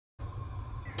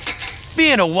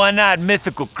Being a one-eyed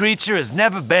mythical creature has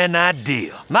never been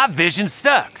ideal. My vision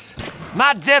sucks.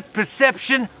 My depth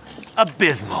perception,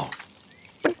 abysmal.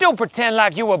 But don't pretend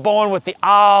like you were born with the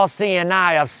all-seeing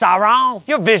eye of Sauron.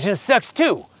 Your vision sucks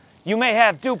too. You may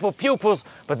have dual pupils,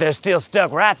 but they're still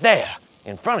stuck right there,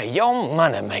 in front of your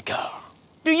moneymaker.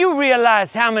 Do you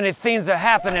realize how many things are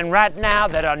happening right now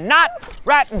that are not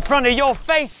right in front of your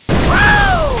face?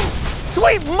 Whoa!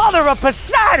 Sweet mother of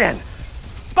Poseidon!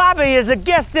 Bobby is a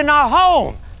guest in our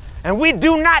home, and we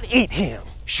do not eat him.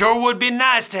 Sure would be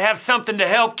nice to have something to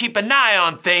help keep an eye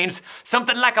on things,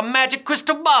 something like a magic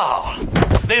crystal ball.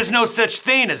 There's no such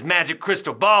thing as magic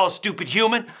crystal balls, stupid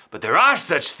human, but there are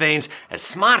such things as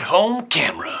smart home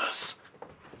cameras.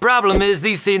 Problem is,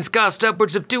 these things cost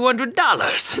upwards of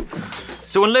 $200.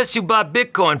 So unless you bought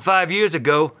Bitcoin 5 years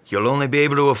ago, you'll only be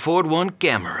able to afford one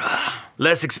camera.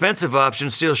 Less expensive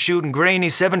options still shoot in grainy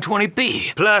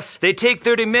 720p. Plus, they take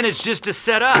 30 minutes just to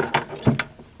set up.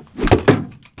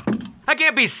 I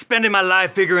can't be spending my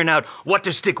life figuring out what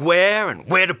to stick where and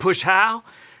where to push how.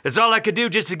 It's all I could do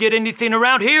just to get anything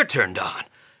around here turned on.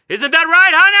 Isn't that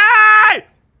right, honey?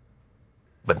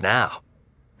 But now,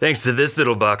 thanks to this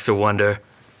little box of wonder,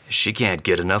 she can't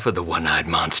get enough of the one-eyed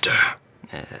monster.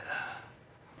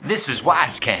 This is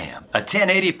Wyze Cam, a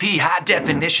 1080p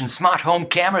high-definition smart home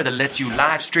camera that lets you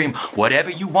live stream whatever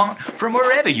you want from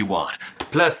wherever you want.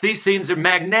 Plus, these things are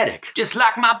magnetic, just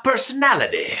like my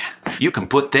personality. You can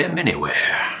put them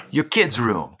anywhere. Your kid's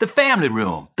room, the family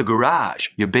room, the garage,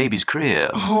 your baby's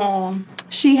crib. Oh,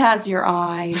 she has your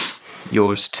eye.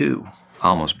 Yours too.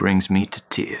 Almost brings me to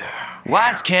tear.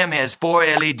 Wyze Cam has 4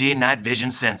 LED night vision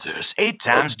sensors, 8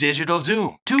 times digital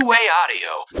zoom, 2-way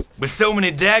audio. With so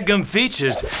many daggum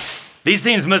features, these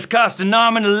things must cost an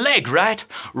arm and a leg, right?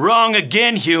 Wrong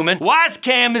again, human. Wyze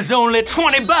Cam is only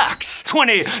 20 bucks.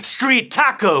 20 street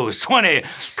tacos, 20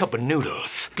 cup of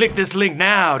noodles. Click this link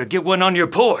now to get one on your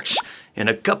porch in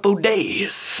a couple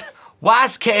days.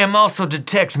 Wyze Cam also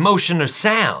detects motion or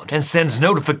sound and sends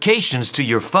notifications to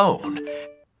your phone.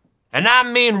 And I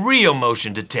mean real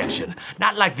motion detection,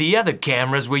 not like the other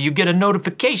cameras where you get a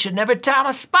notification every time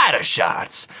a spider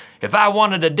shots. If I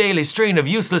wanted a daily string of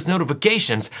useless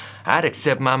notifications, I'd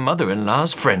accept my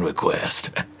mother-in-law's friend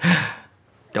request.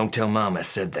 Don't tell Mom I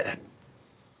said that.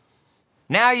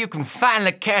 Now you can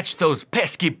finally catch those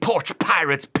pesky porch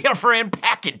pirates pilfering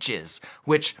packages.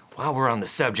 Which, while we're on the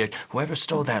subject, whoever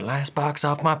stole that last box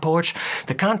off my porch,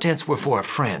 the contents were for a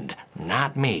friend,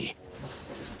 not me.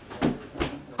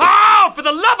 Oh, for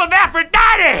the love of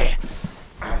Aphrodite!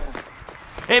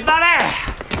 Hey, Bobby!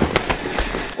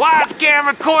 Wyze Cam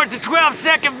records a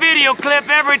 12-second video clip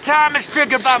every time it's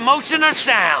triggered by motion or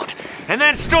sound, and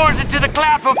then stores it to the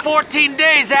cloud for 14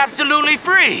 days absolutely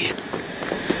free.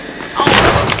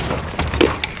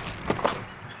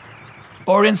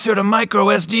 Or insert a micro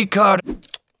SD card,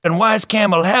 and Wyze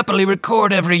Cam will happily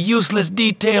record every useless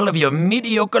detail of your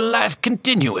mediocre life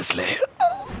continuously.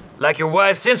 Like your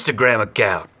wife's Instagram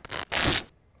account.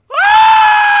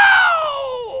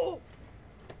 Oh!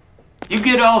 You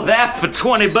get all that for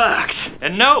 20 bucks.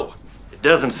 And no, it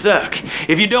doesn't suck.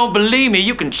 If you don't believe me,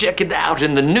 you can check it out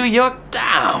in the New York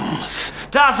Times.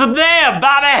 Toss it there,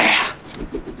 Bobby!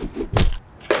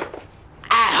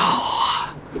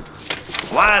 Ow!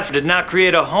 Wyze did not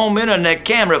create a home internet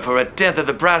camera for 1/10 of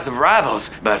the price of rivals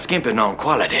by skimping on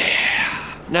quality.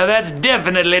 Now that's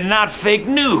definitely not fake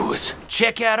news.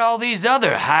 Check out all these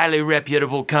other highly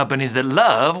reputable companies that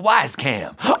love Wyze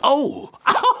Cam. Oh,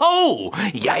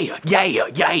 yeah.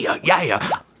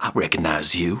 I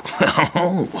recognize you.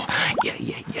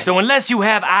 Yeah. So unless you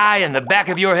have eye in the back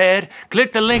of your head,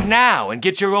 click the link now and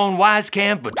get your own Wyze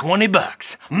Cam for 20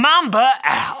 bucks. Mamba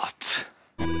out.